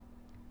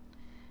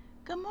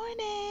Good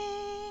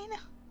morning. A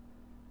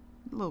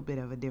little bit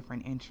of a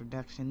different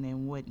introduction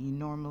than what you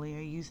normally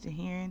are used to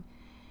hearing.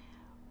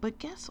 But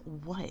guess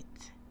what?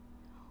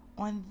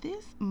 On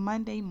this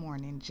Monday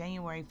morning,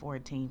 January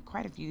 14th,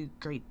 quite a few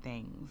great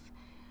things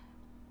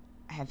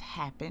have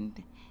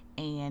happened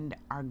and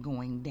are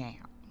going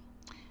down.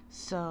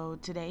 So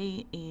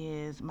today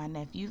is my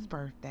nephew's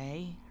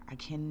birthday. I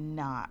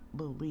cannot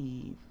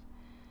believe.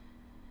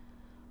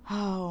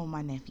 Oh,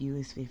 my nephew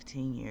is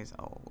 15 years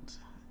old.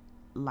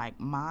 Like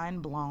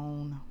mind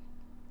blown,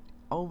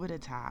 over the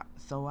top.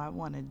 So I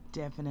want to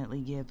definitely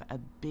give a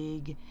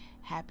big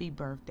happy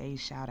birthday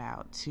shout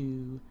out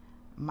to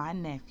my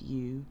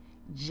nephew,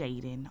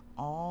 Jaden,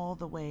 all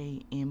the way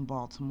in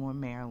Baltimore,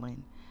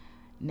 Maryland.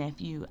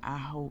 Nephew, I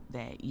hope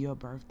that your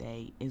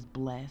birthday is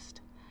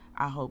blessed.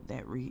 I hope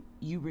that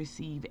you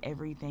receive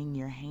everything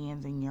your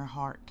hands and your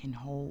heart can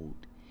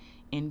hold.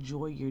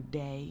 Enjoy your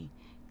day.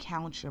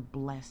 Count your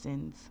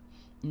blessings.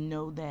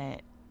 Know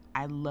that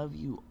I love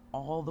you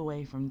all the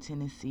way from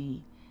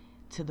Tennessee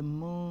to the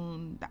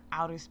moon, the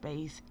outer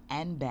space,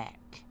 and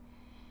back.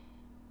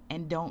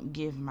 And don't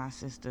give my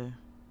sister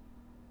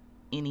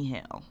any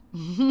hell.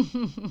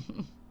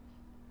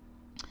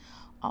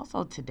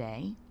 Also,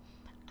 today,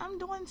 I'm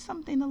doing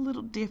something a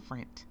little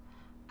different.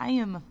 I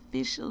am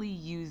officially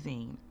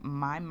using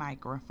my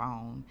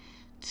microphone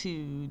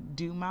to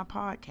do my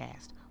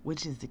podcast,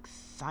 which is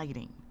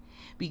exciting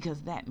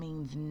because that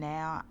means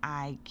now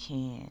I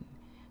can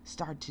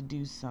start to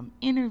do some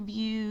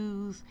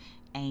interviews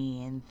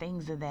and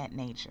things of that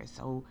nature.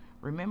 So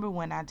remember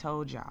when I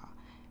told y'all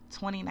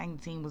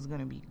 2019 was going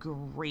to be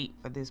great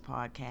for this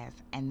podcast,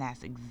 and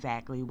that's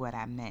exactly what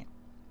I meant.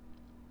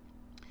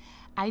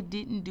 I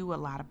didn't do a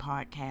lot of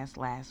podcasts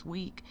last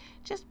week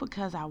just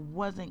because I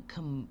wasn't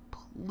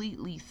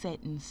completely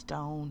set in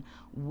stone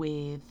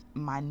with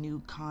my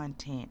new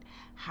content.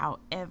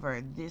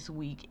 However, this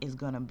week is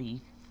going to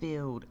be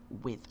filled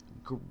with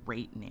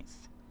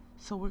greatness.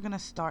 So we're going to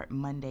start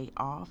Monday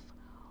off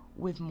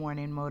with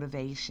morning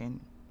motivation.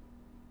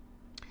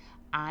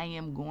 I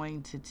am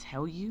going to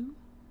tell you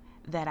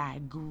that I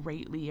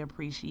greatly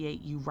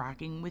appreciate you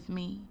rocking with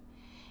me.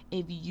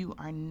 If you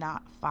are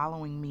not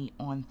following me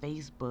on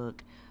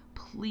Facebook,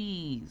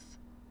 please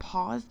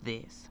pause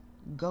this,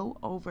 go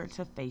over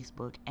to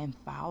Facebook and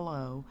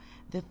follow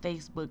the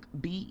Facebook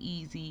Be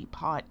Easy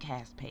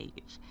podcast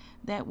page.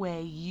 That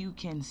way you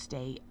can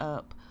stay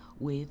up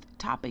with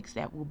topics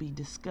that will be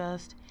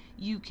discussed.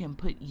 You can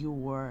put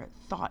your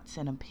thoughts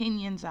and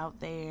opinions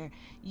out there.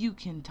 You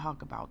can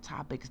talk about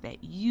topics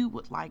that you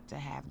would like to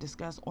have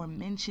discussed or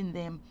mention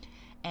them,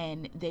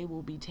 and they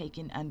will be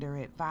taken under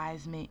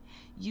advisement.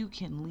 You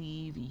can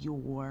leave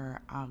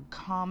your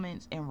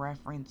comments in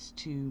reference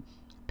to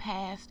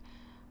past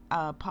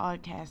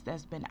podcasts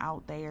that's been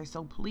out there.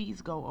 So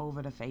please go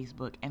over to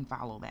Facebook and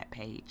follow that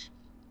page.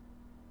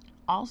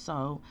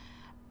 Also,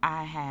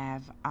 I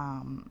have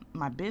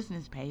my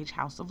business page,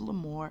 House of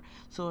L'Amour.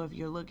 So if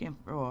you're looking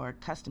for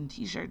custom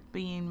t-shirts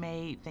being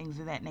made, things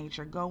of that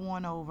nature, go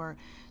on over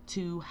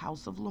to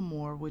House of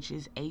L'Amour, which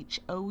is HOUSE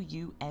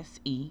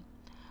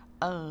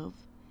of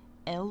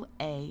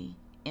LAMOUR,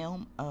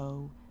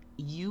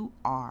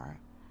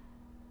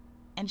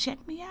 and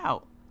check me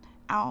out.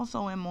 I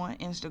also am on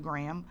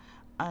Instagram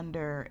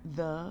under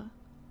the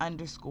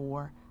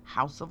underscore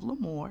House of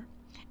L'Amour.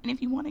 And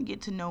if you want to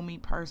get to know me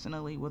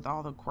personally with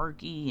all the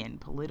quirky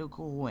and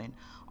political and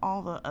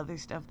all the other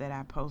stuff that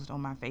I post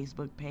on my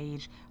Facebook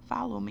page,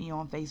 follow me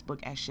on Facebook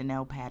at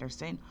Chanel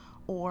Patterson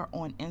or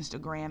on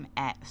Instagram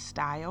at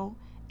Style,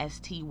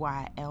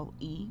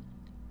 STYLE,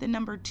 the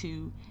number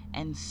 2,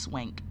 and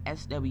Swank,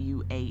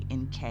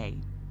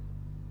 SWANK.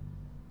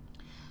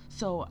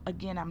 So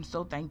again, I'm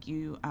so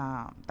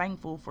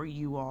thankful for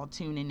you all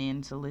tuning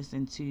in to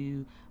listen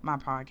to my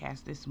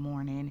podcast this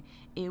morning.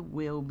 It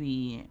will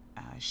be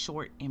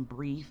short and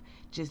brief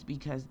just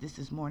because this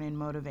is morning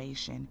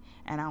motivation,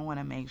 and I want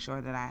to make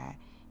sure that I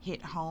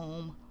hit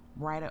home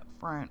right up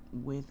front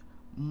with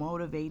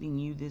motivating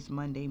you this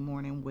Monday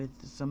morning with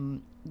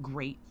some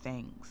great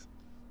things.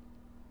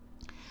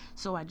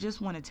 So I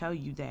just want to tell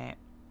you that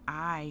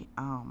I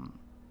am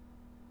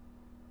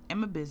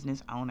a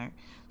business owner,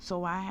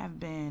 so I have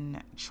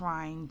been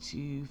trying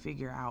to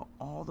figure out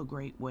all the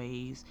great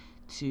ways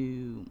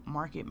to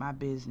market my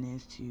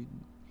business, to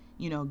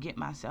get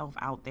myself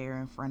out there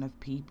in front of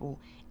people,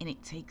 and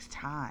it takes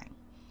time,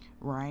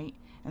 right?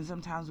 And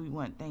sometimes we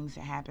want things to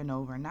happen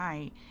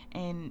overnight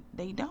and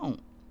they don't.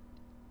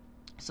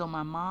 So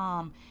my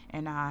mom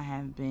and I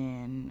have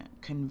been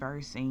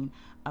conversing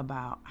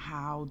about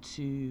how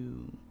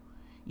to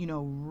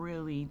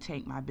really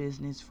take my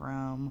business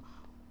from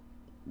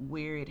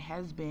where it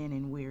has been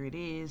and where it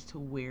is to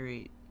where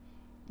it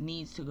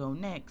needs to go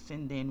next,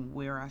 and then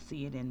where I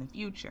see it in the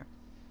future.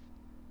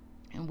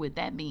 And with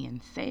that being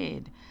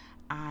said,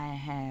 I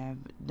have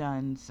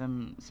done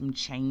some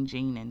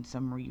changing and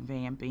some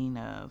revamping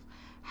of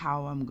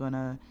how I'm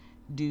gonna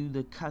do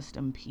the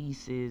custom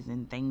pieces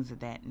and things of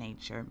that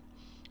nature.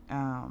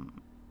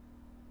 Um,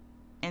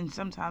 And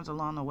sometimes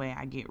along the way,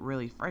 I get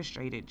really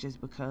frustrated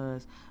just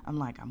because I'm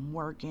like, I'm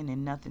working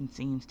and nothing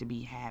seems to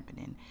be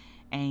happening.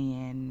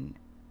 And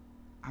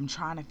I'm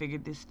trying to figure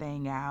this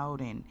thing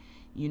out. And,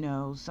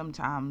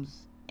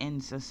 sometimes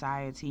in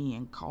society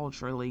and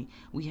culturally,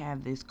 we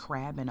have this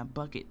crab in a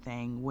bucket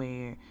thing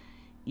where,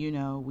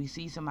 we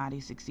see somebody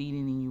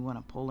succeeding and you want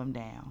to pull them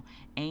down.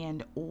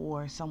 And,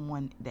 or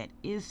someone that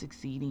is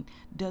succeeding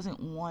doesn't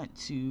want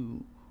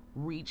to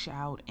reach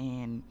out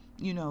and,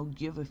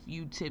 give a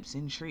few tips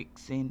and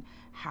tricks and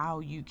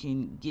how you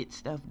can get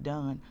stuff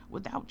done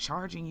without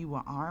charging you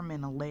an arm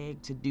and a leg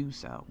to do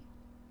so.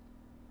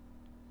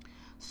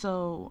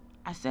 So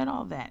I said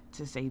all that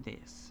to say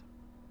this.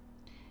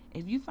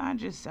 If you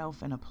find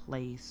yourself in a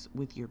place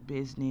with your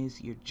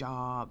business, your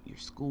job, your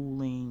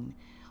schooling,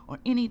 or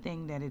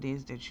anything that it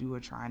is that you are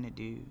trying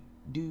to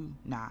do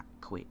not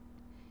quit.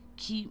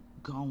 Keep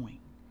going.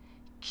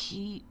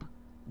 Keep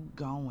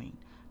going.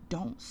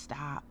 Don't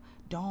stop.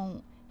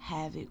 Don't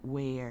have it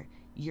where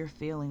you're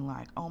feeling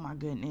like, oh my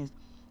goodness,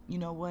 you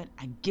know what?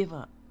 I give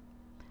up.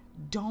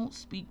 Don't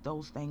speak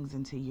those things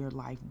into your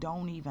life.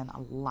 Don't even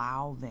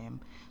allow them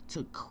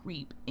to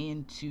creep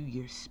into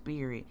your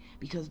spirit,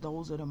 because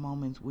those are the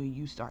moments where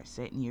you start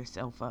setting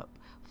yourself up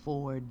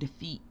for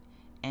defeat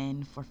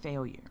and for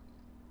failure.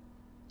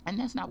 And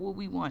that's not what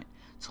we want.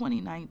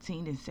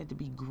 2019 is said to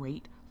be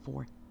great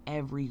for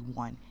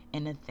everyone.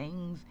 And the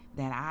things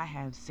that I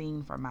have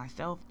seen for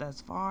myself thus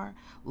far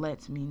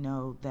lets me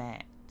know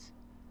that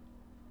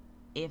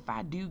if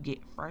I do get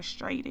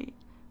frustrated,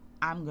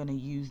 I'm going to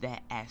use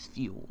that as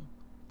fuel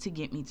to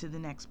get me to the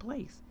next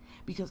place.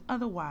 Because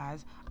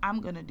otherwise,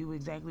 I'm going to do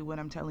exactly what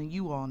I'm telling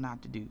you all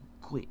not to do.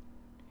 Quit.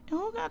 And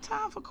who got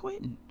time for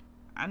quitting?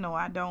 I know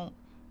I don't.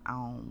 I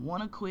don't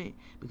want to quit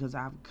because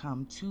I've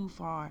come too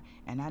far,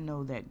 and I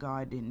know that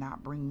God did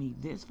not bring me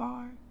this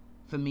far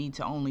for me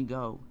to only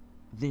go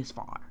this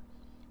far.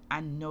 I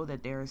know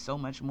that there is so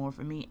much more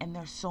for me, and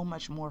there's so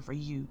much more for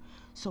you.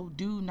 So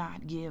do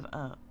not give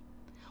up.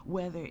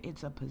 Whether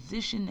it's a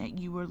position that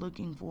you were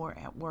looking for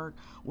at work,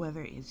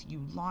 whether it's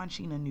you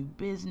launching a new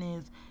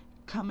business,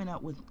 coming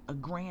up with a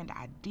grand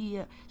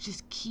idea,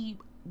 just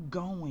keep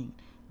going.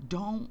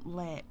 Don't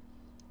let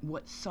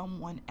what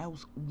someone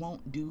else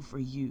won't do for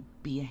you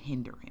be a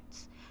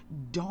hindrance.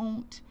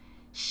 Don't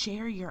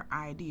share your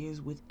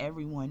ideas with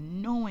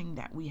everyone knowing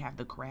that we have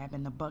the crab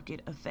in the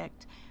bucket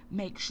effect.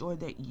 Make sure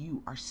that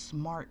you are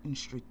smart and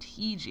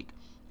strategic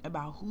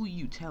about who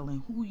you tell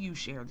and who you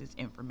share this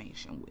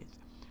information with.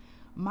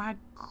 My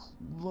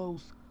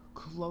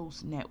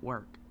close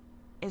network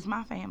is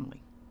my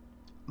family.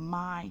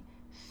 My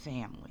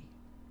family.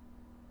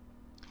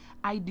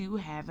 I do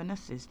have an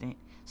assistant,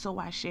 so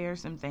I share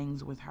some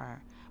things with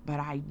her, but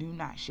I do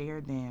not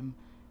share them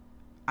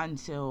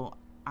until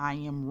I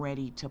am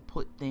ready to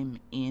put them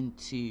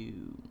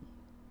into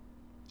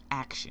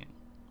action.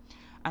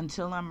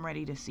 Until I'm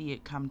ready to see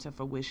it come to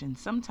fruition.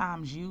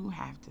 Sometimes you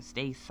have to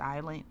stay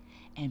silent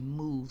and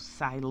move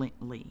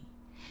silently.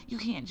 You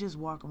can't just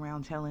walk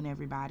around telling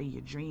everybody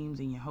your dreams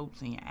and your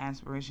hopes and your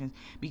aspirations,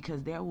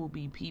 because there will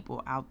be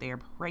people out there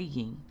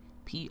preying,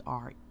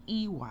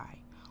 P-R-E-Y,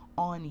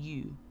 on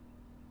you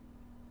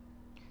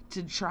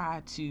to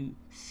try to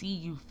see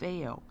you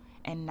fail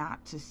and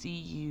not to see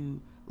you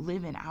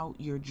living out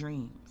your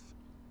dreams.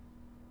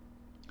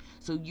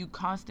 So you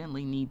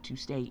constantly need to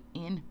stay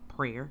in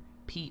prayer,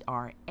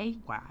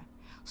 P-R-A-Y,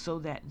 so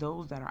that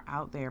those that are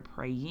out there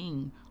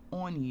preying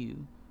on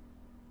you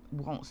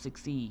won't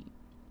succeed.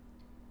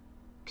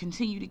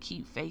 Continue to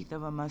keep faith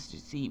of a mustard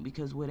seed,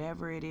 because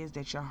whatever it is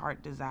that your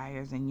heart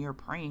desires and you're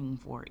praying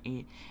for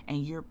it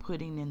and you're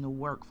putting in the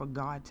work for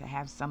God to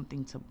have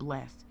something to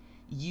bless,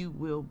 you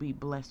will be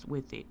blessed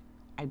with it.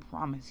 I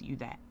promise you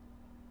that.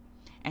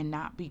 And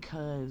not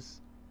because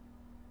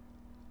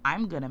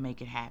I'm going to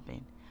make it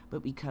happen,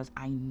 but because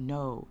I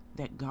know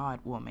that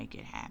God will make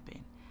it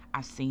happen.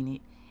 I've seen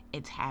it.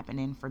 It's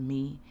happening for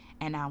me.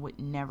 And I would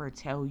never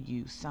tell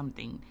you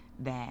something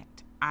that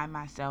I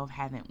myself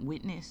haven't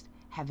witnessed,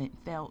 haven't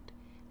felt,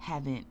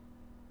 haven't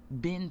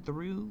been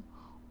through,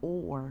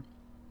 or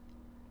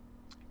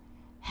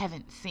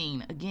haven't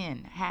seen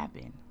again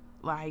happen.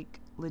 Like,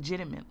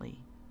 legitimately,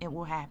 it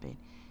will happen.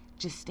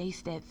 Just stay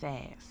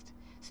steadfast,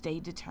 stay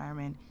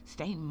determined,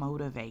 stay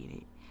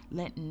motivated.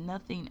 Let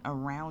nothing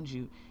around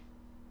you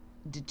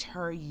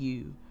deter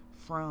you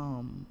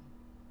from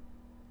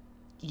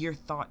your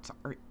thoughts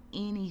or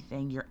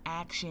anything, your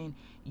action,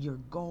 your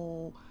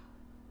goal,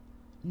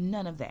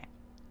 none of that.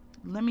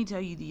 Let me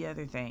tell you the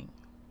other thing,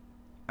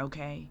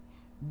 okay?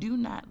 Do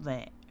not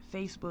let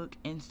Facebook,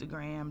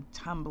 Instagram,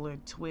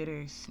 Tumblr,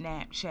 Twitter,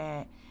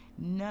 Snapchat,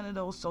 none of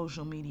those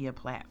social media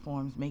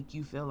platforms make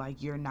you feel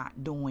like you're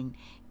not doing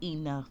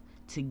enough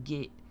to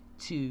get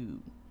to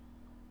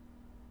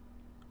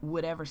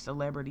whatever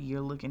celebrity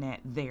you're looking at,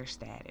 their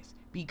status,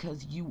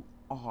 because you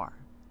are.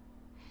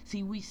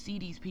 See, we see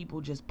these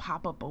people just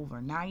pop up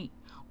overnight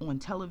on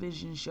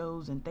television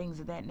shows and things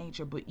of that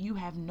nature, but you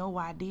have no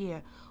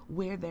idea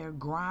where their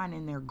grind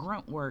and their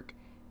grunt work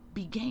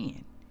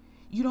began.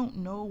 You don't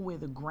know where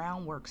the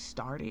groundwork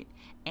started,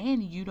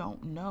 and you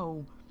don't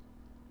know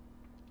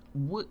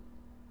what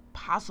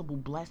possible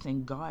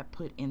blessing God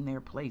put in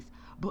their place.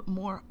 But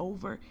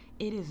moreover,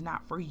 it is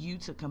not for you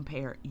to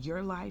compare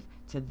your life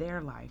to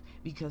their life,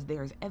 because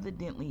there's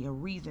evidently a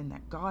reason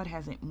that God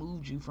hasn't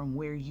moved you from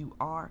where you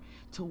are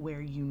to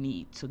where you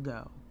need to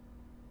go.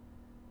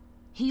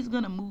 He's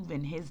going to move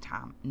in his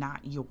time,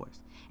 not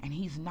yours. And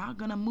he's not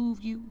going to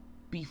move you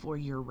before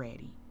you're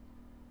ready.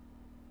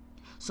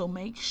 So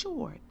make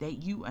sure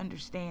that you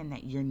understand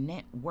that your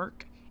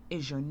network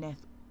is your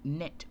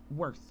net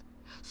worth.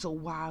 So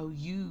while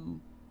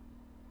you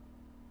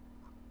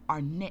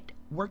are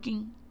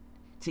networking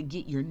to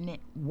get your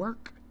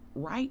network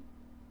right,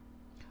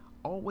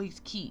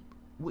 always keep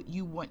what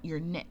you want your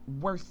net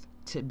worth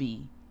to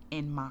be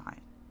in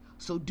mind.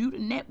 So do the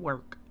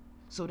network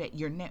so that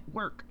your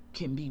network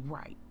can be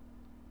right.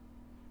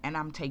 And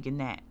I'm taking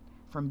that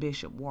from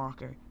Bishop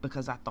Walker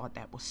because I thought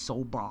that was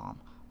so bomb.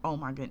 Oh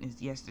my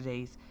goodness,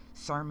 yesterday's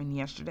sermon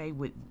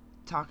with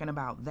talking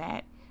about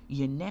that,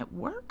 your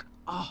network,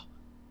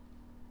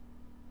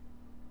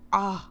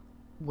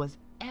 was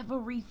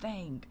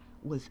everything.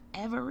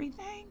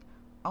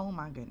 Oh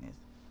my goodness,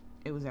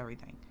 it was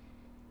everything.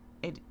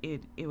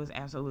 It was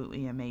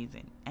absolutely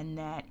amazing. And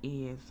that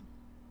is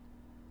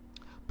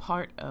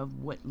part of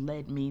what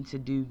led me to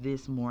do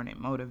this morning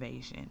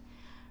motivation.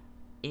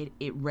 It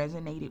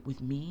resonated with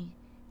me.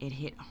 It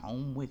hit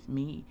home with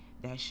me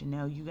that,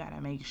 Chanel, you got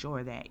to make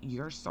sure that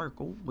your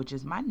circle, which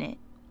is my net,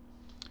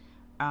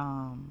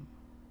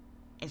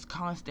 is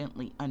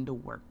constantly under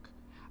work,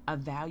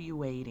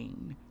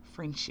 evaluating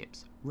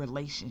friendships,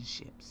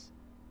 relationships.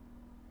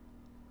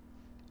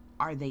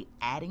 Are they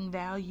adding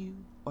value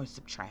or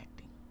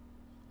subtracting?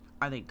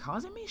 Are they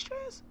causing me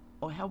stress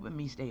or helping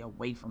me stay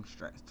away from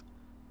stress?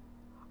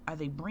 Are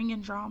they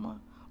bringing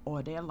drama,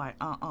 or they're like,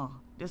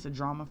 this is a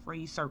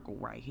drama-free circle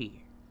right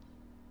here?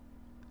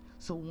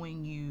 So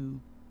when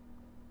you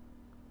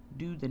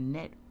do the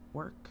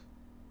network,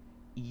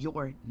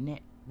 your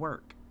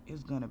network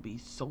is going to be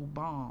so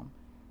bomb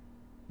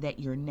that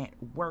your net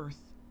worth,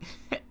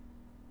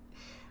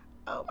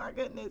 oh my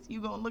goodness,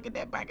 you're going to look at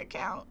that bank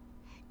account.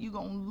 You're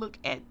going to look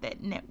at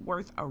that net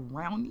worth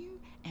around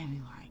you and be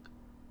like,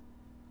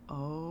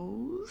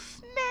 oh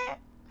snap.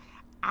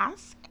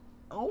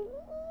 Oh,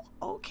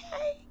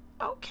 okay,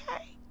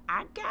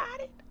 I got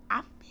it.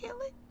 I feel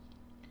it.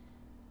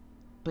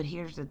 But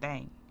here's the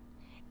thing.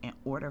 In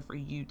order for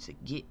you to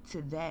get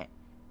to that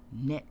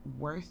net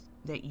worth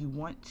that you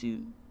want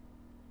to,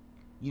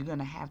 you're going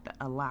to have to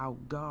allow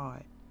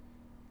God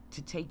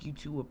to take you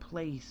to a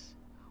place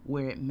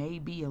where it may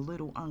be a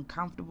little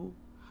uncomfortable,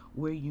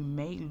 where you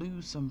may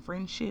lose some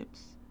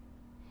friendships.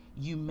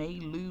 You may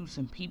lose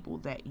some people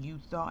that you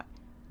thought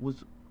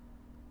was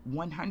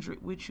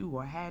 100 with you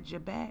or had your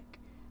back.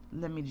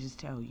 Let me just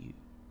tell you,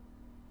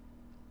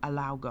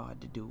 allow God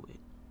to do it.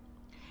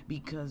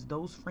 Because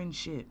those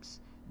friendships,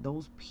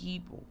 those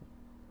people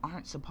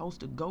aren't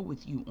supposed to go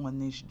with you on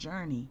this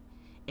journey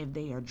if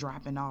they are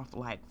dropping off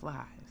like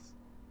flies.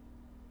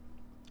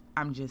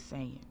 I'm just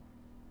saying.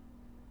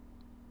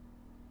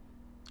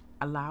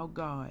 Allow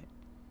God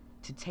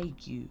to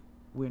take you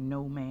where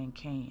no man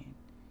can.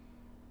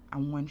 I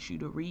want you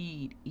to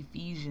read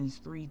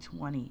Ephesians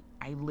 3:20.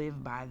 I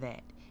live by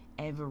that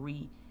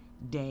every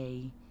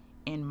day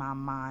in my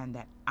mind,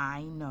 that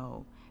I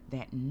know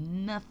that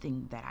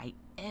nothing that I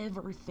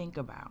ever think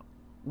about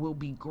will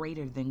be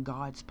greater than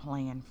God's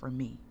plan for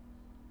me.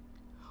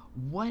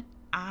 What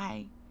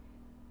I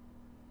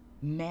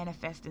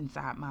manifest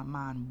inside my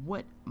mind,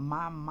 what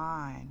my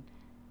mind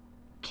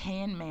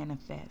can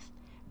manifest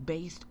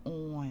based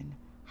on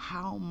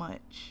how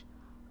much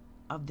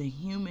of the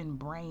human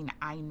brain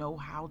I know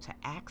how to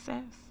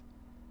access,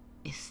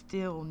 is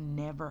still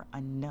never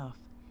enough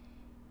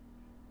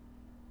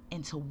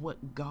into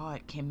what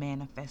God can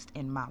manifest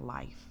in my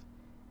life.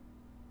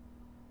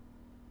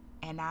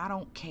 And I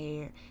don't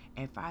care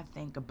if I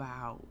think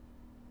about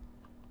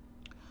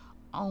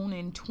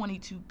owning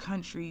 22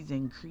 countries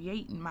and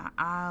creating my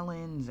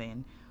islands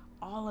and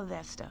all of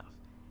that stuff.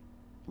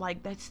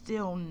 Like, that's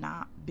still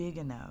not big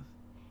enough.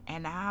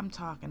 And I'm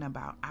talking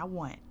about, I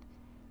want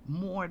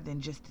more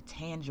than just the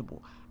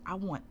tangible. I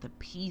want the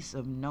peace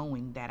of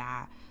knowing that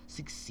I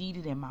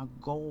succeeded in my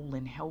goal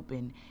in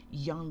helping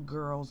young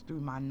girls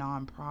through my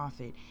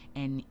nonprofit,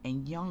 and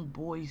young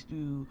boys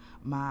through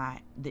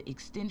the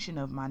extension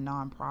of my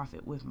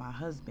nonprofit with my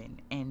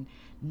husband, and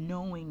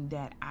knowing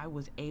that I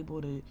was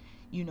able to,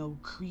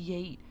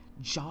 create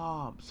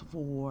jobs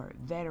for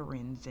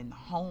veterans and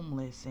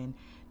homeless, and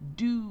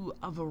do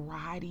a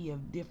variety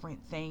of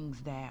different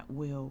things that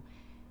will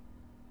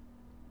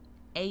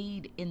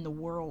aid in the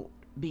world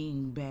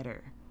being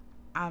better.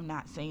 I'm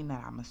not saying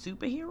that I'm a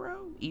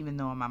superhero, even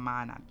though in my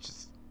mind I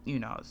just,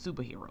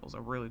 superheroes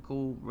are really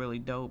cool, really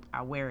dope.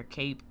 I wear a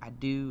cape. I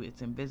do.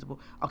 It's invisible.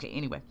 Okay,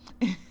 anyway.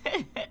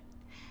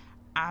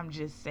 I'm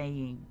just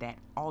saying that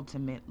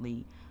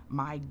ultimately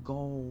my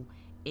goal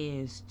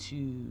is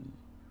to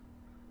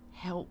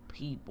help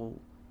people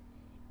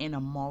in a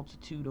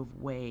multitude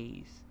of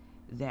ways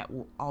that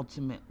will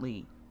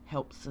ultimately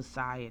help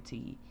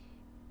society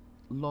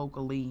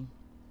locally,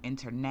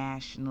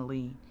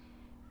 internationally,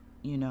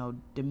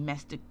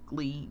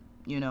 domestically,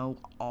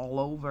 all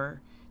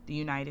over the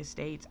United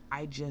States.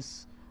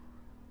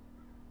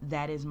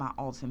 That is my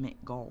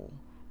ultimate goal.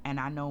 And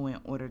I know in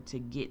order to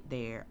get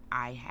there,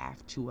 I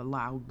have to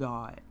allow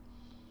God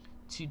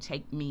to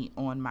take me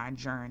on my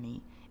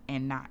journey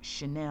and not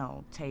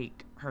Chanel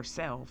take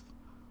herself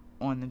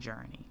on the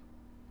journey.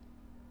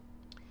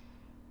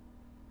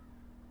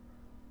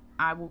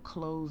 I will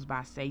close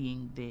by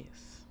saying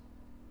this.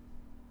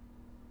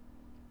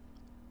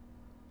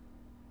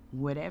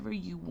 Whatever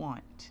you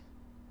want,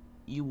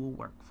 you will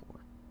work for.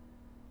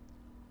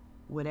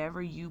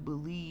 Whatever you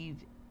believe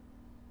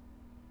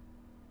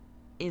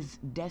is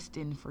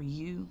destined for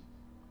you,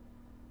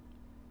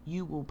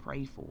 you will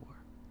pray for.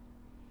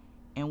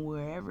 And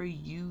wherever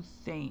you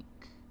think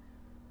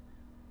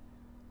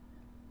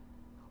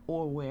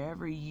or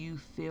wherever you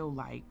feel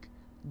like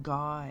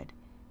God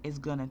is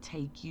going to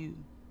take you,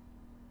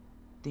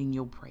 then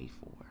you'll pray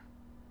for.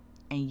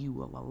 And you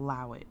will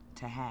allow it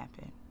to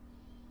happen.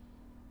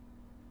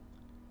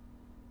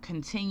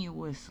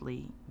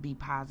 Continuously be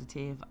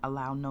positive.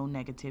 Allow no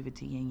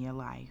negativity in your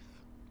life.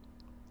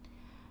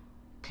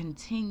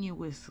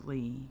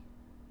 Continuously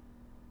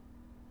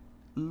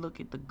look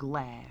at the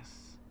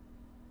glass.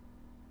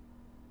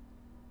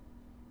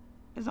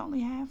 It's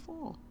only half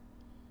full.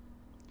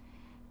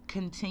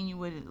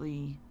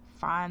 Continually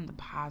find the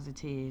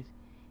positive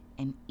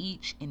in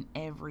each and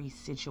every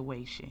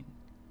situation.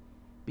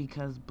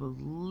 Because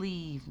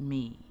believe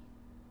me,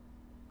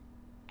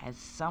 at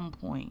some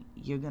point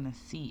you're going to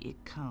see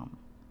it come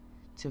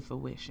to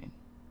fruition.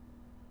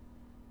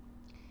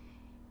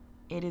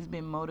 It has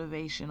been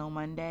Motivational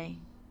Monday,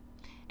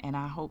 and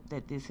I hope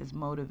that this has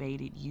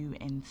motivated you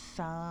in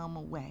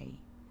some way.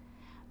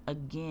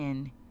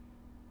 Again,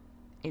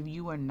 if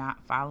you are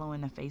not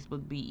following the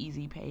Facebook Be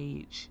Easy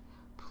page,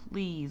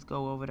 please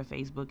go over to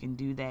Facebook and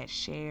do that.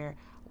 Share,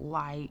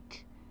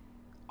 like,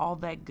 all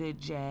that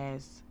good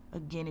jazz.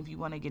 Again, if you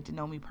want to get to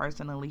know me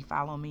personally,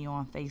 follow me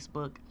on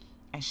Facebook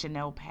at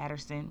Chanel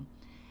Patterson.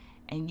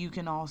 And you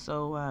can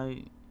also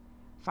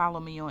follow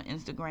me on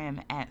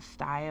Instagram at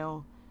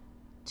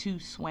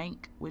Style2Swank,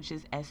 which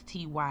is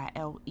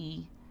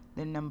STYLE,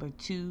 the number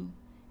 2,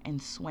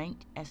 and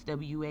Swank,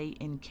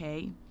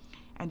 SWANK.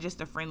 And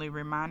just a friendly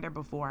reminder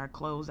before I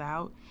close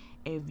out,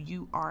 if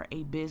you are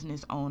a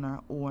business owner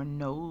or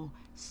know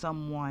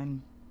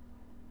someone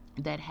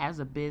that has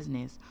a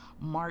business,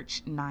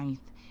 March 9th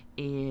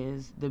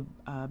is the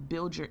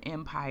Build Your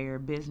Empire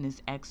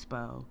Business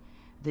Expo.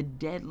 The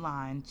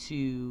deadline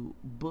to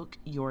book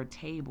your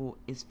table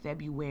is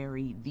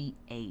February the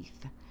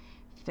 8th.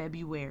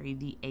 February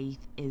the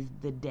 8th is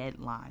the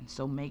deadline.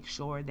 So make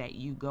sure that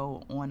you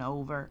go on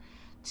over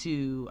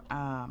to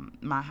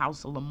my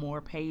House of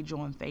L'Amour page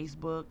on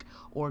Facebook,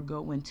 or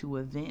go into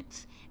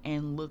events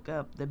and look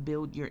up the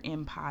Build Your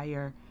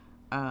Empire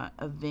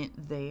event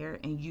there,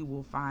 and you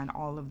will find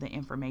all of the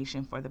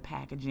information for the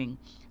packaging.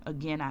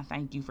 Again, I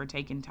thank you for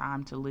taking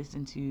time to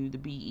listen to the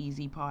Be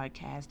Easy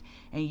podcast,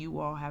 and you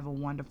all have a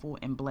wonderful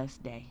and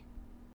blessed day.